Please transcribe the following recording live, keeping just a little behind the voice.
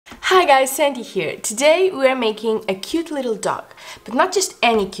Hi guys, Sandy here. Today we are making a cute little dog, but not just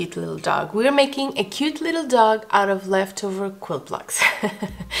any cute little dog. We are making a cute little dog out of leftover quilt blocks.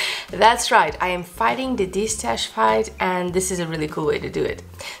 That's right, I am fighting the de-stash fight and this is a really cool way to do it.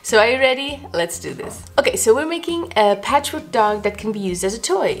 So are you ready? Let's do this. Okay, so we're making a patchwork dog that can be used as a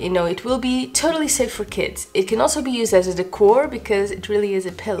toy. You know, it will be totally safe for kids. It can also be used as a decor because it really is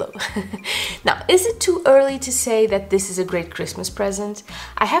a pillow. Now, is it too early to say that this is a great Christmas present?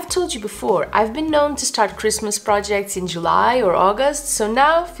 I have told you before, I've been known to start Christmas projects in July or August, so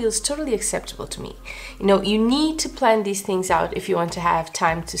now feels totally acceptable to me. You know, you need to plan these things out if you want to have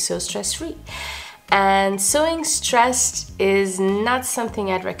time to sew stress-free. And sewing stressed is not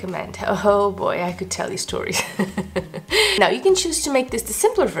something I'd recommend. Oh boy, I could tell you stories. Now you can choose to make this the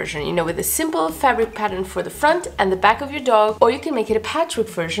simpler version, you know, with a simple fabric pattern for the front and the back of your dog, or you can make it a patchwork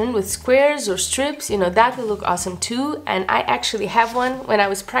version with squares or strips, you know, that will look awesome too. And I actually have one when I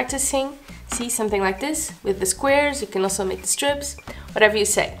was practicing. See, something like this with the squares. You can also make the strips, whatever you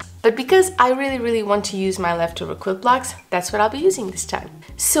say. But because I really want to use my leftover quilt blocks, that's what I'll be using this time.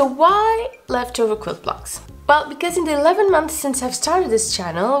 So why leftover quilt blocks? Well, because in the 11 months since I've started this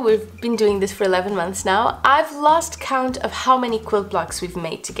channel, we've been doing this for 11 months now, I've lost count of how many quilt blocks we've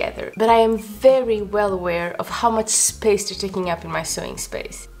made together. But I am very well aware of how much space they're taking up in my sewing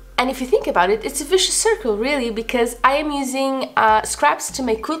space. And if you think about it, it's a vicious circle really, because I am using scraps to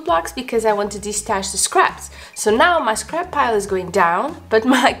make quilt blocks because I want to de-stash the scraps. So now my scrap pile is going down, but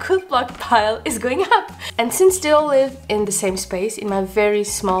my quilt block pile is going up. And since they all live in the same space, in my very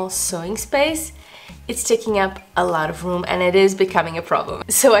small sewing space, it's taking up a lot of room and it is becoming a problem.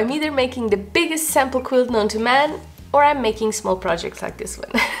 So I'm either making the biggest sample quilt known to man, or I'm making small projects like this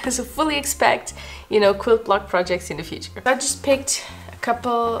one. So fully expect, you know, quilt block projects in the future. I just picked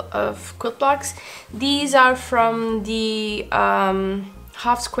couple of quilt blocks. These are from the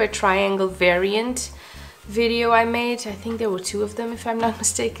half square triangle variant video I made. I think there were 2 of them if I'm not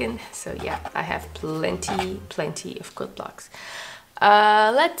mistaken. So yeah, I have plenty of quilt blocks.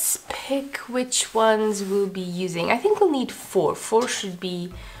 Let's pick which ones we'll be using. I think we'll need 4. 4 should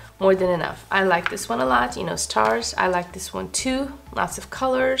be more than enough. I like this one a lot, you know, stars. I like this one too, lots of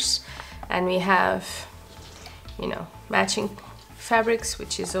colors. And we have, you know, matching fabrics,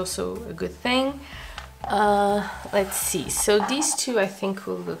 which is also a good thing. Let's see, so these 2 I think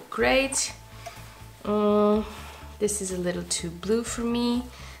will look great. This is a little too blue for me,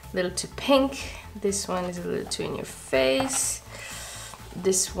 a little too pink. This one is a little too in your face.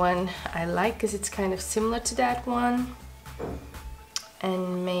 This one I like because it's kind of similar to that one.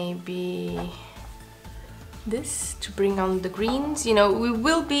 And maybe this to bring on the greens. You know, we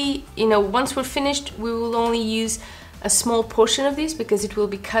will be, you know, once we're finished, we will only use a small portion of these because it will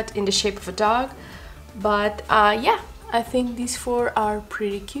be cut in the shape of a dog. But yeah, I think these 4 are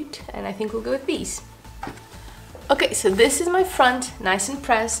pretty cute and I think we'll go with these. Okay, so this is my front, nice and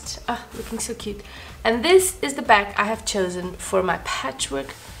pressed, looking so cute. And this is the back I have chosen for my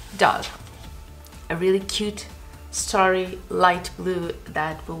patchwork dog. A really cute, starry light blue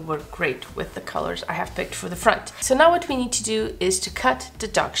that will work great with the colors I have picked for the front. So now what we need to do is to cut the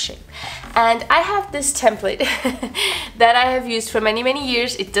dog shape. And I have this template that I have used for many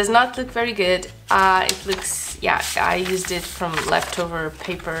years. It does not look very good. It looks, yeah, I used it from leftover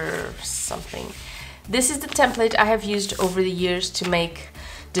paper or something. This is the template I have used over the years to make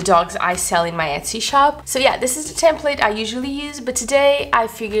the dogs I sell in my Etsy shop. So yeah, this is the template I usually use, but today I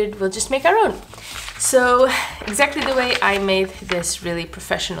figured we'll just make our own. So exactly the way I made this really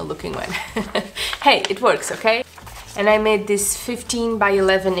professional looking one. Hey, it works, okay? And I made this 15 by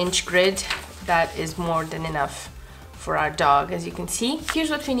 11 inch grid. That is more than enough for our dog, as you can see.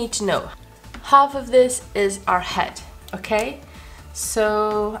 Here's what we need to know. Half of this is our head, okay?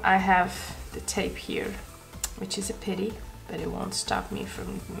 So I have the tape here, which is a pity, but it won't stop me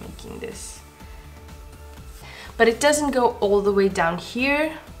from making this. But it doesn't go all the way down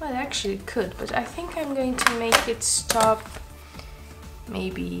here. Well, actually it could, but I think I'm going to make it stop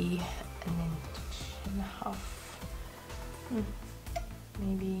maybe an inch and a half.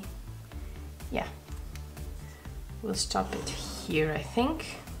 Maybe, yeah. We'll stop it here, I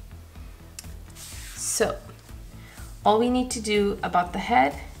think. So, all we need to do about the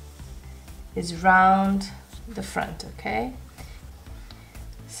head is round the front, okay?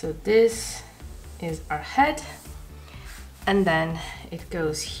 So this is our head, and then it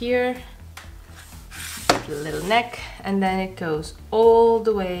goes here, the little neck, and then it goes all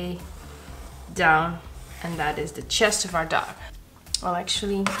the way down, and that is the chest of our dog. Well,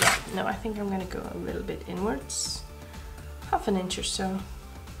 actually, yeah, no, I think I'm gonna go a little bit inwards, half an inch or so.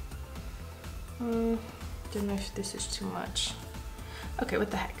 Don't know if this is too much. Okay, what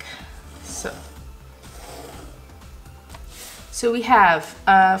the heck? So we have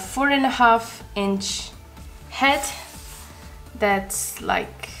a 4.5-inch head that's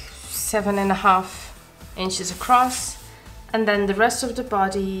like 7.5 inches across, and then the rest of the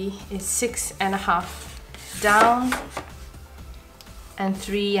body is 6.5 down and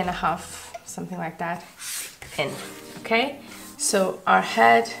 3.5, something like that, in. Okay, so our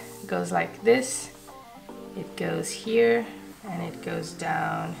head goes like this. It goes here and it goes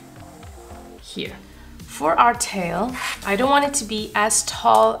down here. For our tail, I don't want it to be as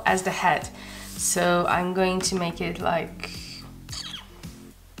tall as the head, so I'm going to make it like,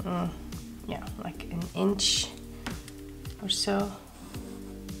 yeah, like an inch or so.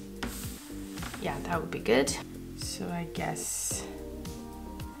 Yeah, that would be good. So I guess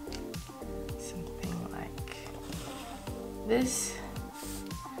something like this.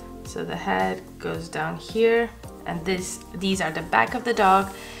 So the head goes down here, and these are the back of the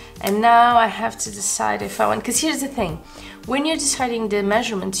dog. And now I have to decide if I want, because here's the thing, when you're deciding the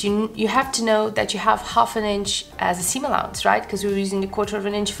measurements, you have to know that you have 1/2 inch as a seam allowance, right? Because we're using a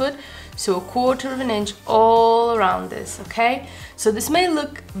 1/4 inch foot, so 1/4 inch all around this, okay? So this may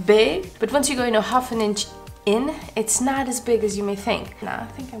look big, but once you go 1/2 inch in, it's not as big as you may think. Now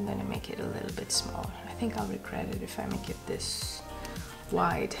I think I'm gonna make it a little bit smaller. I think I'll regret it if I make it this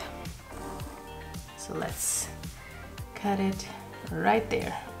wide. So let's cut it right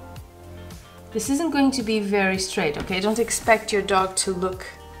there. This isn't going to be very straight, okay? Don't expect your dog to look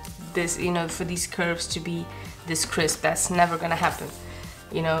this, you know, for these curves to be this crisp. That's never gonna happen.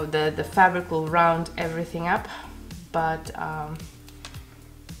 You know, the fabric will round everything up, but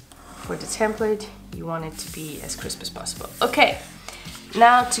for the template, you want it to be as crisp as possible. Okay,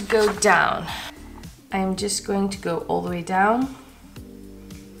 now to go down. I am just going to go all the way down.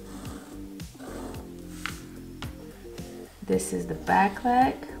 This is the back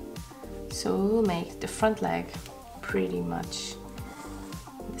leg. So we'll make the front leg pretty much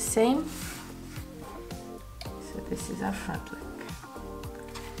the same. So this is our front leg.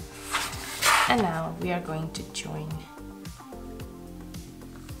 And now we are going to join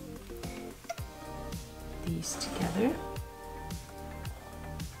these together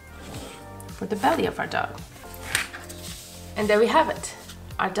for the belly of our dog. And there we have it.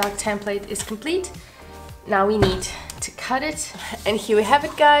 Our dog template is complete. Now we need to cut it, and here we have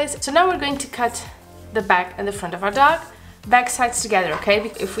it, guys. So now we're going to cut the back and the front of our dog, back sides together,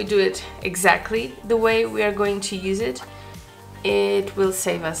 okay? If we do it exactly the way we are going to use it, it will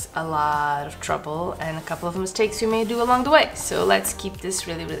save us a lot of trouble and a couple of mistakes we may do along the way. So let's keep this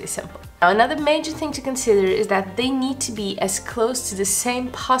really, really simple. Now, another major thing to consider is that they need to be as close to the same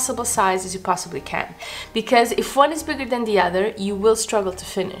possible size as you possibly can. Because if one is bigger than the other, you will struggle to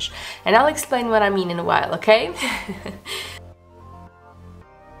finish. And I'll explain what I mean in a while, okay?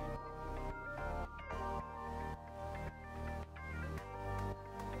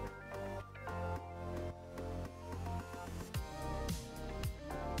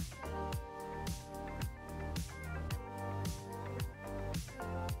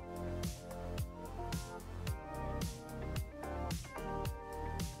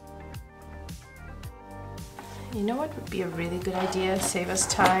 You know what would be a really good idea, save us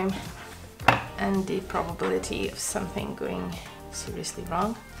time and the probability of something going seriously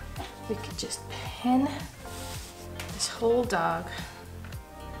wrong? We could just pin this whole dog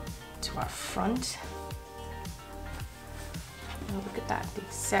to our front. Oh, look at that, the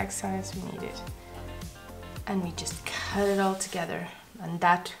exact size we needed. And we just cut it all together, and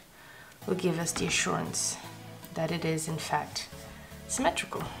that will give us the assurance that it is in fact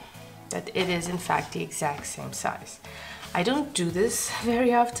symmetrical, that it is in fact the exact same size. I don't do this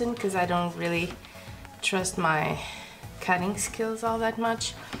very often because I don't really trust my cutting skills all that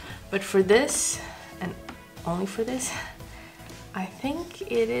much, but for this, and only for this, I think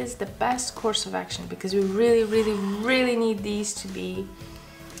it is the best course of action, because we really need these to be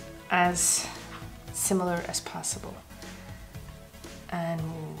as similar as possible. And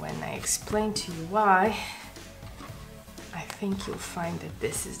when I explain to you why, I think you'll find that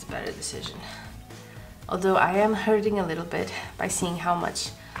this is the better decision. Although I am hurting a little bit by seeing how much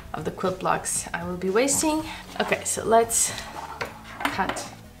of the quilt blocks I will be wasting. Okay, so let's cut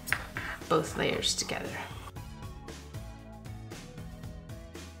both layers together.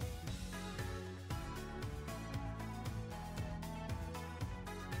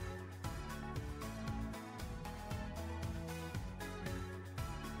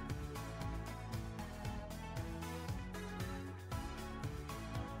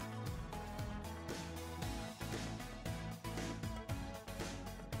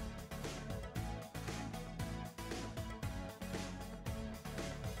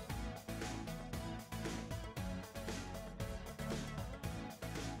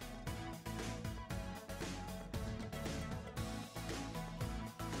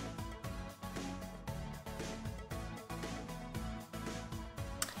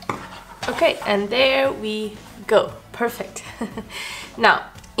 Okay, and there we go. Perfect. Now,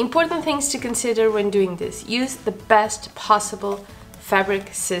 important things to consider when doing this. Use the best possible fabric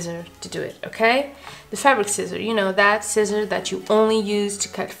scissor to do it, okay? The fabric scissor, you know, that scissor that you only use to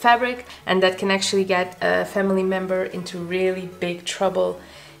cut fabric and that can actually get a family member into really big trouble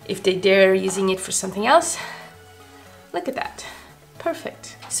if they dare using it for something else. Look at that.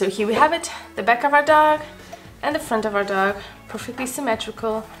 Perfect. So here we have it, the back of our dog and the front of our dog, perfectly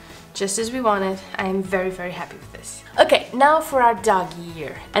symmetrical, just as we wanted. I am very, very happy with this. Okay, now for our dog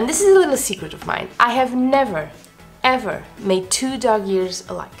ear. And this is a little secret of mine. I have never, ever made two dog ears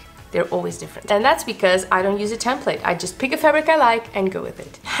alike. They're always different. And that's because I don't use a template. I just pick a fabric I like and go with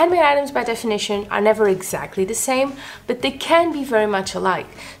it. Handmade items by definition are never exactly the same, but they can be very much alike.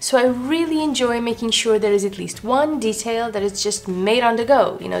 So I really enjoy making sure there is at least one detail that is just made on the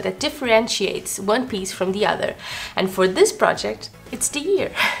go, you know, that differentiates one piece from the other. And for this project, it's the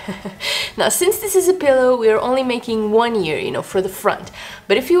ear. Now, since this is a pillow, we are only making one ear, you know, for the front.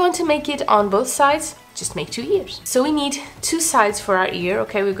 But if you want to make it on both sides, just make two ears. So we need two sides for our ear.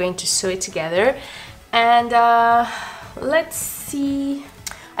 Okay, we're going to sew it together. And let's see,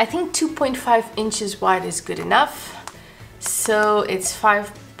 I think 2.5 inches wide is good enough. So it's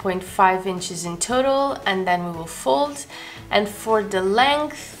 5.5 inches in total, and then we will fold. And for the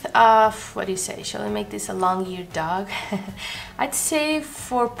length of, what do you say, shall we make this a long-eared dog? I'd say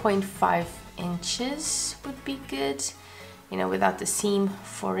 4.5 inches would be good. You know, without the seam,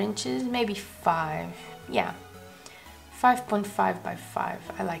 4 inches, maybe 5. Yeah, 5.5 by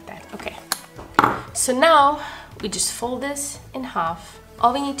 5. I like that. Okay. So now we just fold this in half.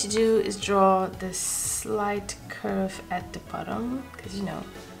 All we need to do is draw this slight curve at the bottom, because you know,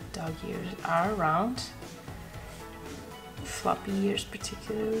 dog ears are round. Floppy ears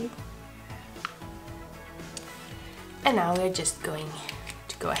particularly. And now we're just going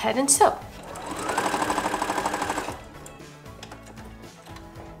to go ahead and sew.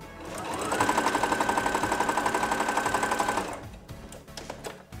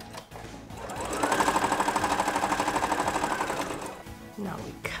 Now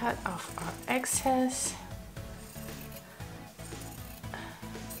we cut off our excess.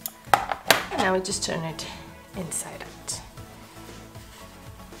 And now we just turn it inside out.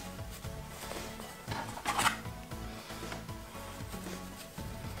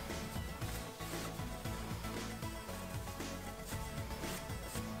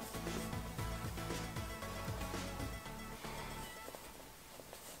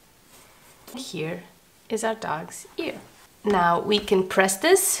 Here is our dog's ear. Now we can press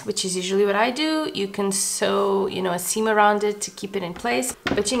this, which is usually what I do. You can sew, you know, a seam around it to keep it in place.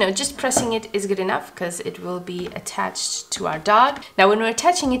 But you know, just pressing it is good enough because it will be attached to our dog. Now when we're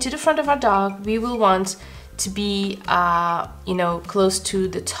attaching it to the front of our dog, we will want to be, you know, close to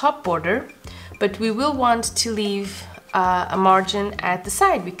the top border. But we will want to leave a margin at the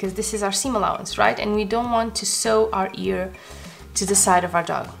side because this is our seam allowance, right? And we don't want to sew our ear to the side of our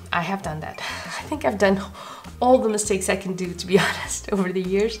dog. I have done that. I think I've done all the mistakes I can do, to be honest, over the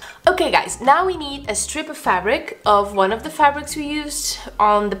years. Okay guys, now we need a strip of fabric of one of the fabrics we used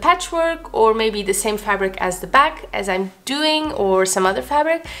on the patchwork, or maybe the same fabric as the back as I'm doing, or some other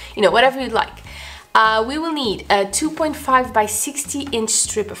fabric, you know, whatever you'd like. We will need a 2.5 by 60 inch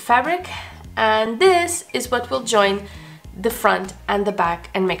strip of fabric, and this is what will join the front and the back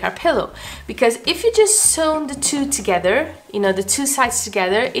and make our pillow. Because if you just sew the two together, you know, the two sides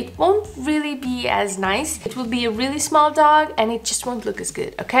together, it won't really be as nice. It will be a really small dog and it just won't look as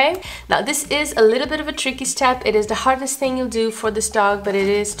good, okay? Now this is a little bit of a tricky step. It is the hardest thing you'll do for this dog, but it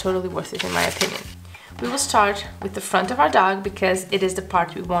is totally worth it in my opinion. We will start with the front of our dog because it is the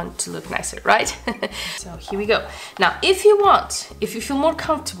part we want to look nicer, right? So here we go. Now, if you feel more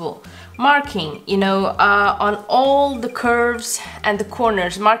comfortable marking, you know, on all the curves and the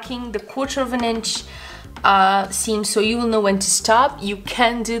corners, marking the 1/4 inch seam so you will know when to stop, you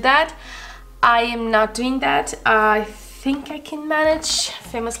can do that. I am not doing that. I think I can manage.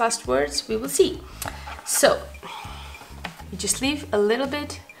 Famous last words, we will see. So, you just leave a little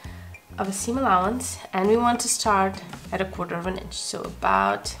bit of a seam allowance, and we want to start at a 1/4 inch. So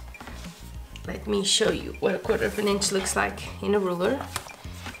about, let me show you what a 1/4 inch looks like in a ruler.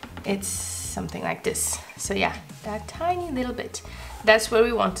 It's something like this. So yeah, that tiny little bit. That's where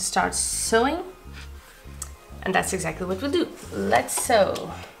we want to start sewing. And that's exactly what we'll do. Let's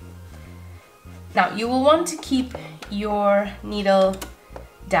sew. Now you will want to keep your needle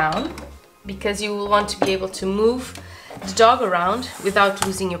down because you will want to be able to move the dog around without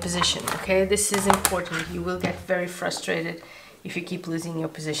losing your position, okay? This is important. You will get very frustrated if you keep losing your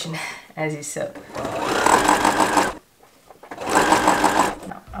position as you sew.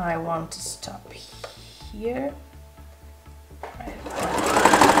 Now I want to stop here. Right.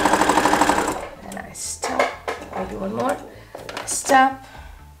 And I stop. Maybe one more. Stop.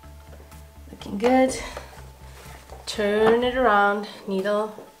 Looking good. Turn it around.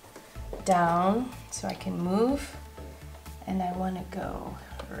 Needle down so I can move. And I want to go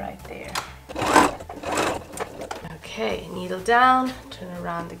right there. Okay, needle down. Turn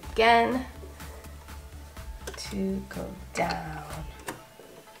around again to go down.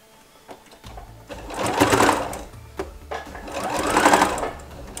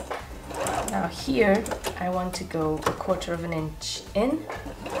 Now here, I want to go 1/4 of an inch in.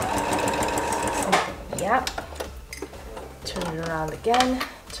 Yeah. Turn it around again,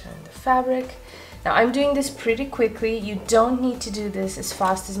 turn the fabric. Now I'm doing this pretty quickly. You don't need to do this as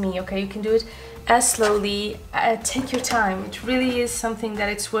fast as me, okay? You can do it as slowly. Take your time. It really is something that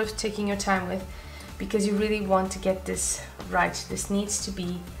it's worth taking your time with because you really want to get this right. This needs to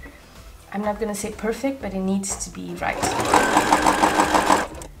be, I'm not gonna say perfect, but it needs to be right.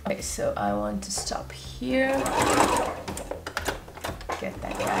 Okay, so I want to stop here. Get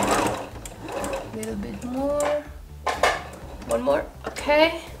that guy a little bit more. One more,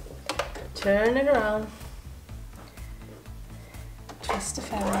 okay. Turn it around. Twist the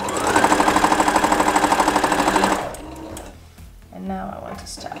fabric. And now I want to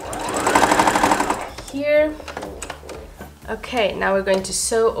stop here. Okay, now we're going to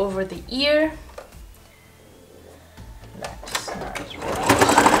sew over the ear. That's not really.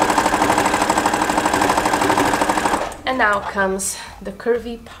 And now comes the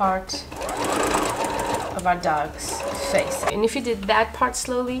curvy part of our dog's face. And if you did that part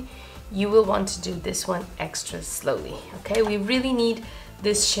slowly, you will want to do this one extra slowly, okay? We really need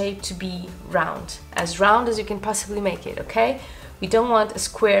this shape to be round as you can possibly make it, okay? We don't want a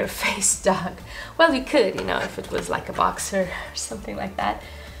square faced dog. Well, we could, you know, if it was like a boxer or something like that,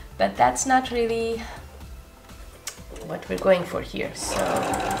 but that's not really what we're going for here. So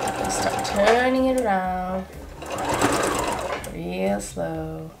we start turning it around real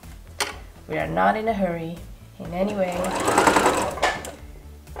slow. We are not in a hurry in any way.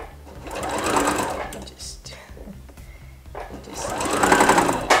 Just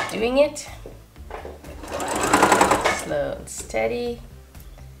doing it slow and steady.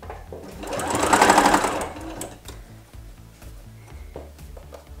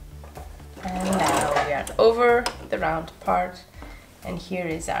 And now we are over the round part, and here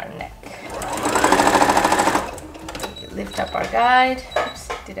is our neck. Lift up our guide. Oops,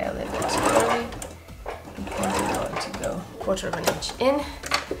 did I lift it too early? Because we're going to go 1/4 of an inch in.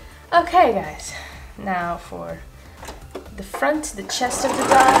 Okay, guys. Now for the front, the chest of the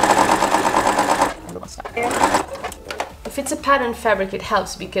dog. And we'll stop there. If it's a pattern fabric, it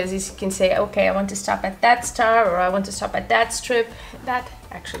helps because you can say, okay, I want to stop at that star or I want to stop at that strip. That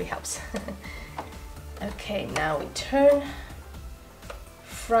actually helps. Okay, now we turn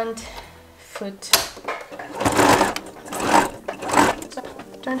front foot. Stop,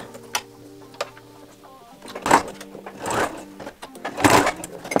 turn.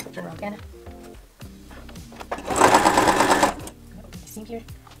 Turn around again. Seam here.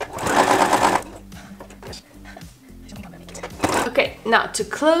 Okay, now to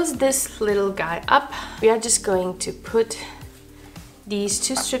close this little guy up, we are just going to put these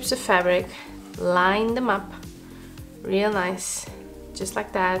 2 strips of fabric, line them up real nice, just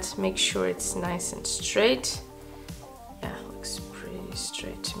like that. Make sure it's nice and straight. Yeah, looks pretty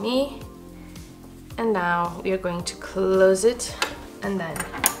straight to me. And now we are going to close it and then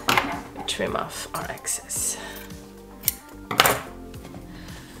we trim off our excess.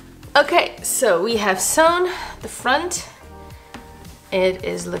 Okay, so we have sewn the front. It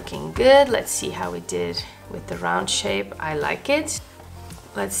is looking good. Let's see how we did with the round shape. I like it.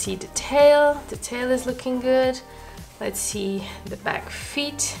 Let's see the tail. The tail is looking good. Let's see the back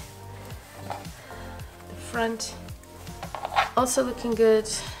feet. The front, also looking good.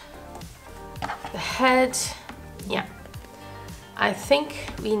 The head, yeah. I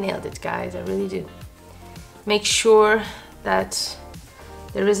think we nailed it, guys. I really do. Make sure that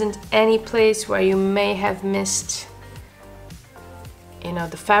there isn't any place where you may have missed, you know,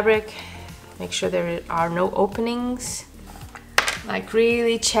 the fabric. Make sure there are no openings. Like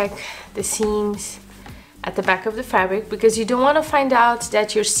really check the seams at the back of the fabric, because you don't want to find out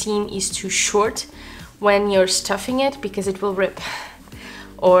that your seam is too short when you're stuffing it, because it will rip.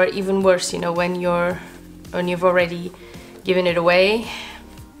 Or even worse, you know, when you've already given it away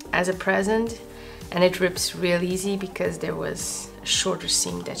as a present and it rips real easy because there was a shorter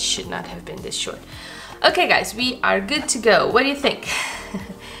seam that should not have been this short. Okay guys, we are good to go. What do you think?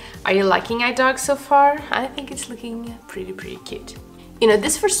 Are you liking our dog so far? I think it's looking pretty cute. You know,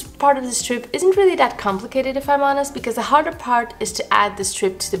 this first part of the strip isn't really that complicated, if I'm honest, because the harder part is to add the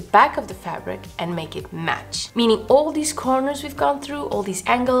strip to the back of the fabric and make it match. Meaning all these corners we've gone through, all these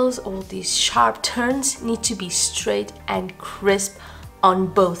angles, all these sharp turns need to be straight and crisp on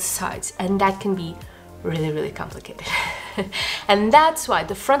both sides, and that can be really, really complicated. And that's why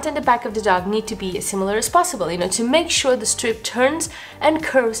the front and the back of the dog need to be as similar as possible, you know, to make sure the strip turns and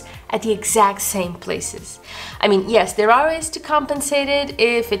curves at the exact same places. I mean, yes, there are ways to compensate it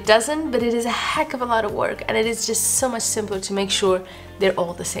if it doesn't, but it is a heck of a lot of work, and it is just so much simpler to make sure they're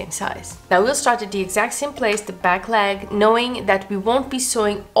all the same size. Now we'll start at the exact same place, the back leg, knowing that we won't be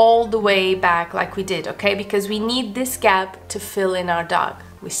sewing all the way back like we did, okay? Because we need this gap to fill in our dog.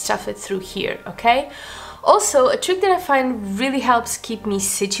 We stuff it through here, okay? Also, a trick that I find really helps keep me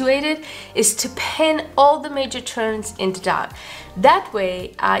situated is to pin all the major turns in the dog. That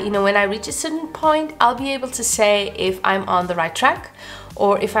way, you know, when I reach a certain point, I'll be able to say if I'm on the right track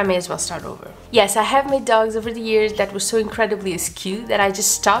or if I may as well start over. Yes, I have made dogs over the years that were so incredibly askew that I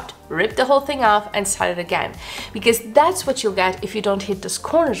just stopped, ripped the whole thing off and started again. Because that's what you'll get if you don't hit those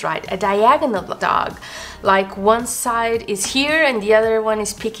corners right. A diagonal dog, like one side is here and the other one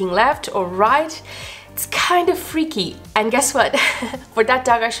is peeking left or right. It's kind of freaky, and guess what? For that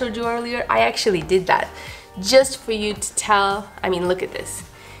dog I showed you earlier, I actually did that just for you to tell. I mean, look at this.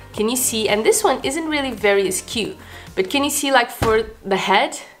 Can you see? And this one isn't really very askew, but can you see, like for the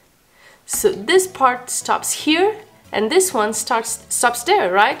head? So this part stops here and this one stops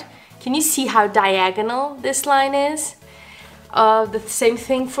there, right? Can you see how diagonal this line is? The same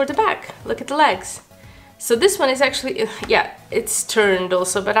thing for the back. Look at the legs. So this one is actually, yeah, it's turned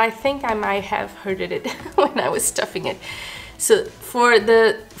also, but I think I might have hurted it when I was stuffing it. So for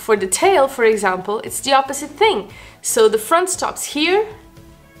the tail, for example, it's the opposite thing. So the front stops here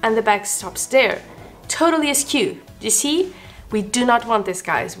and the back stops there. Totally askew. Do you see? We do not want this,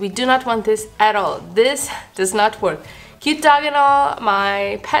 guys. We do not want this at all. This does not work. Cute dog and all,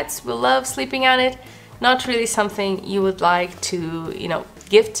 my pets will love sleeping on it. Not really something you would like to, you know,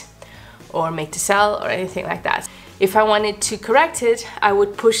 gift or make to sell or anything like that. If I wanted to correct it, I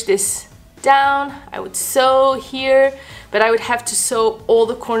would push this down, I would sew here, but I would have to sew all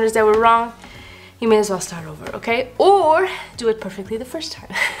the corners that were wrong. You may as well start over, okay? Or do it perfectly the first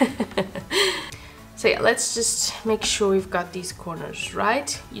time. So yeah, let's just make sure we've got these corners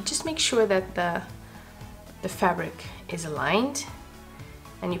right. You just make sure that the fabric is aligned,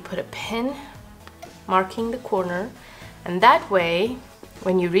 and you put a pin marking the corner, and that way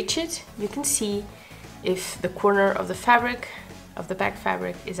when you reach it, you can see if the corner of the fabric, of the back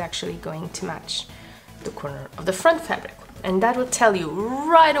fabric, is actually going to match the corner of the front fabric. And that will tell you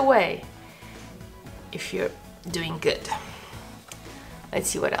right away if you're doing good. Let's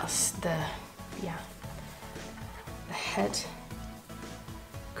see what else. The head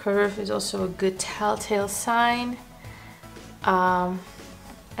curve is also a good telltale sign. And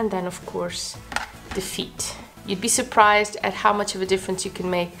then, of course, the feet. You'd be surprised at how much of a difference you can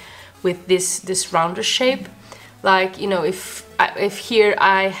make with this rounder shape. Like, you know, if here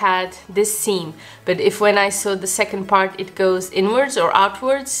I had this seam, but if when I sew the second part it goes inwards or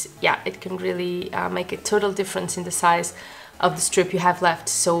outwards, yeah, it can really make a total difference in the size of the strip you have left.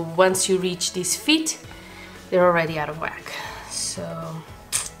 So once you reach these feet, they're already out of whack. So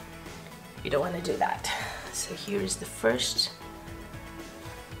you don't want to do that. So here's the first,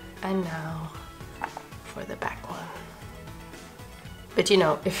 and now for the back one. But you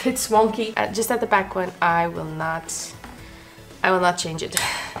know, if it's wonky just at the back one, I will not change it.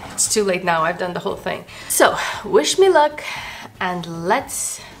 It's too late now, I've done the whole thing. So wish me luck and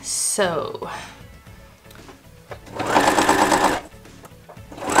let's sew.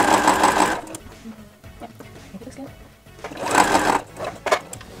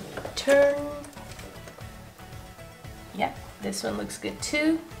 Turn. Yeah, this one looks good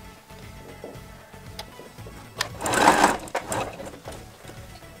too.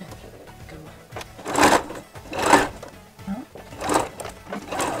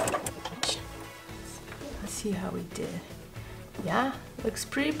 See how we did. Yeah, looks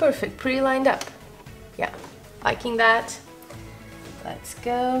pretty perfect, pretty lined up. Yeah, liking that. Let's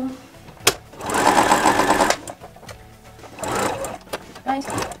go. Nice.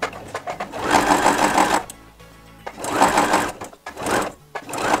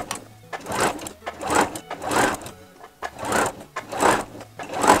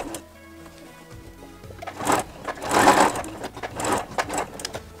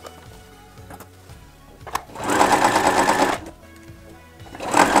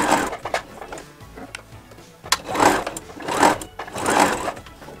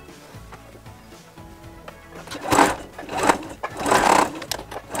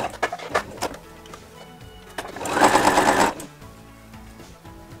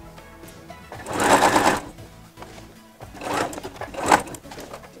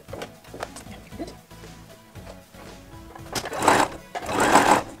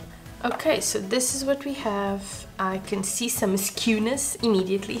 Okay, so this is what we have. I can see some skewness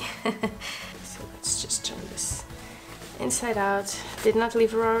immediately. So let's just turn this inside out. Did not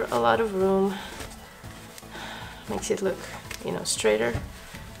leave her a lot of room. Makes it look, you know, straighter,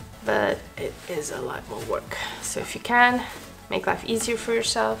 but it is a lot more work. So if you can, make life easier for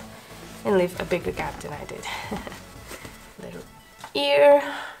yourself and leave a bigger gap than I did. Little ear,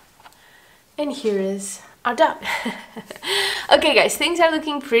 and here is our dog. Okay guys, things are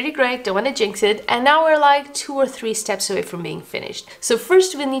looking pretty great, don't want to jinx it, and now we're like 2 or 3 steps away from being finished. So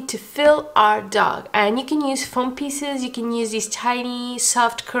first we need to fill our dog, and you can use foam pieces, you can use these tiny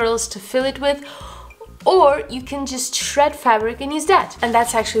soft curls to fill it with, or you can just shred fabric and use that. And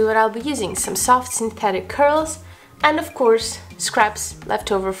that's actually what I'll be using, some soft synthetic curls, and of course scraps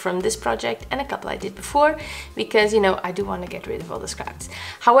left over from this project and a couple I did before, because, you know, I do want to get rid of all the scraps.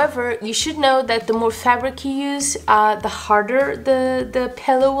 However, you should know that the more fabric you use, the harder the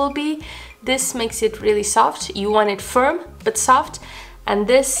pillow will be. This makes it really soft. You want it firm but soft, and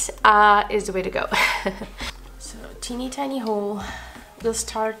this is the way to go. So teeny tiny hole. We'll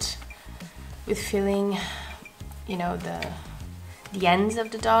start with filling, you know, the ends of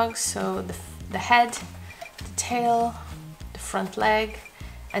the dog, so the head, the tail, the front leg,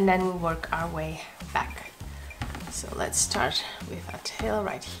 and then we'll work our way back. So let's start with our tail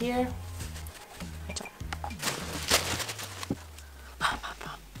right here.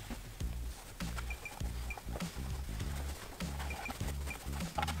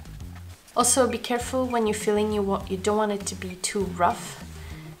 Also be careful when you're filling, you don't want it to be too rough,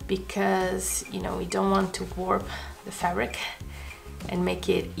 because, you know, we don't want to warp the fabric and make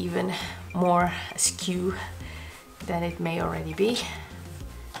it even more askew than it may already be.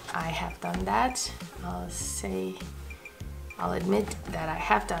 I have done that. I'll admit that I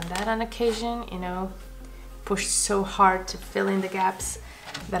have done that on occasion, you know, pushed so hard to fill in the gaps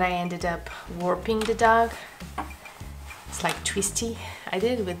that I ended up warping the dog. It's like twisty. I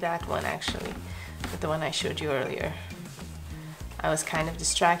did with that one actually, with the one I showed you earlier. I was kind of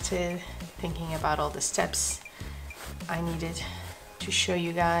distracted thinking about all the steps I needed to show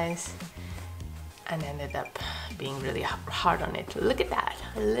you guys, and ended up being really hard on it. Look at that,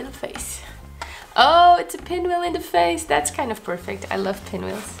 a little face. Oh, it's a pinwheel in the face. That's kind of perfect. I love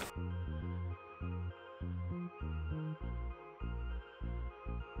pinwheels.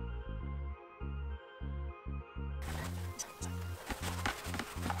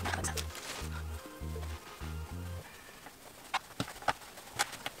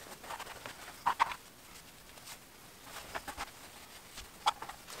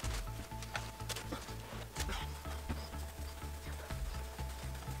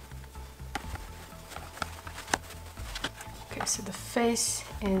 Okay, so the face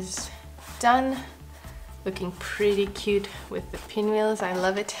is done, looking pretty cute with the pinwheels. I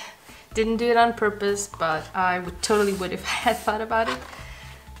love it. Didn't do it on purpose, but I totally would if I had thought about it.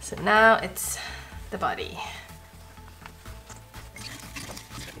 So now it's the body.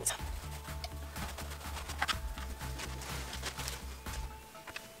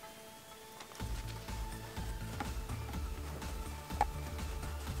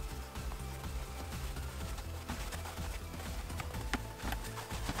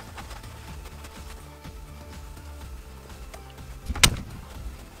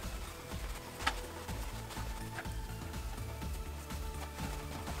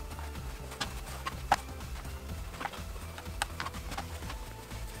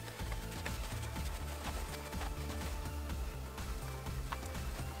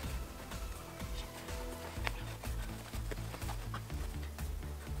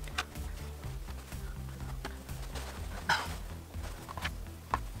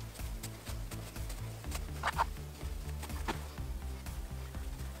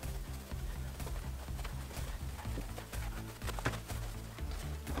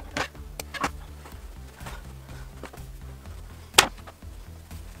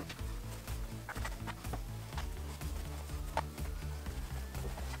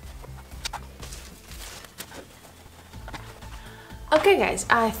 Okay guys,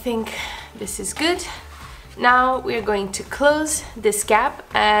 I think this is good. Now we're going to close this gap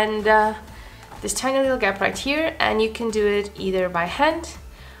and this tiny little gap right here, and you can do it either by hand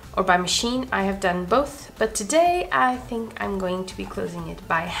or by machine. I have done both, but today I think I'm going to be closing it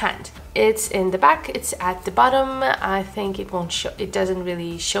by hand. It's in the back, it's at the bottom. I think it won't show, it doesn't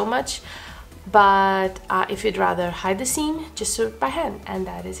really show much, but if you'd rather hide the seam, just sew it by hand, and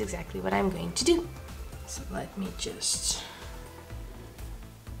that is exactly what I'm going to do. So let me just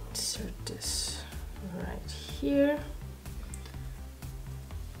insert this right here.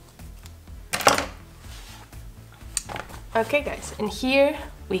 Okay guys, and here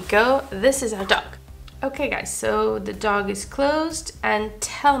we go. This is our dog. Okay guys, so the dog is closed, and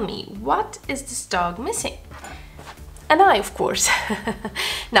tell me, what is this dog missing? An eye, of course.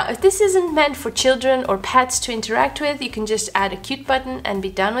 Now, if this isn't meant for children or pets to interact with, you can just add a cute button and be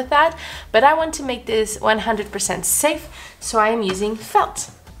done with that. But I want to make this 100% safe, so I am using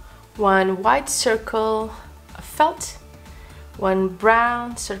felt. One white circle of felt, one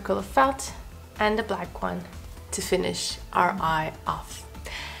brown circle of felt, and a black one to finish our eye off.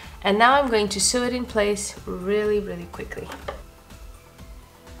 And now I'm going to sew it in place really, really quickly.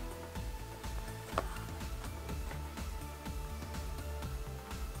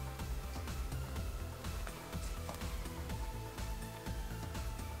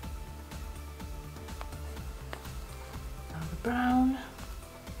 Now the brown.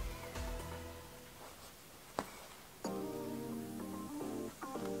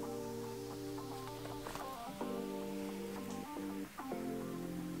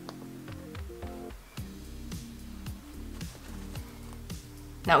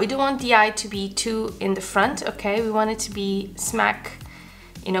 Now we don't want the eye to be too in the front, okay? We want it to be smack,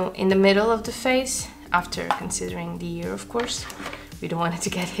 you know, in the middle of the face, after considering the ear, of course. We don't want it to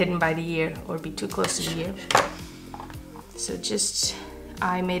get hidden by the ear or be too close to the ear. So just,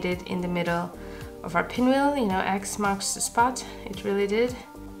 I made it in the middle of our pinwheel, you know, X marks the spot. It really did.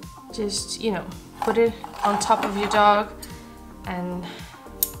 Just, you know, put it on top of your dog and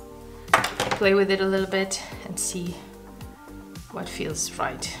play with it a little bit and see what feels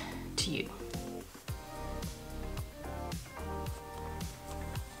right to you.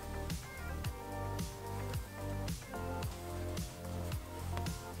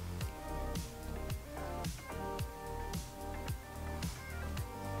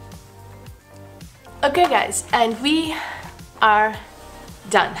 Okay guys, and we are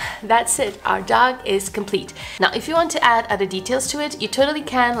done. That's it. Our dog is complete. Now, if you want to add other details to it, you totally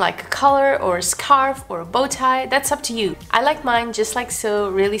can, like a collar or a scarf or a bow tie. That's up to you. I like mine just like so,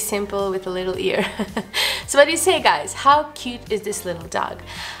 really simple with a little ear. So what do you say, guys? How cute is this little dog?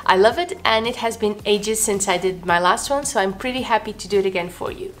 I love it, and it has been ages since I did my last one, so I'm pretty happy to do it again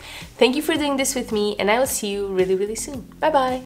for you. Thank you for doing this with me, and I will see you really, really soon. Bye bye.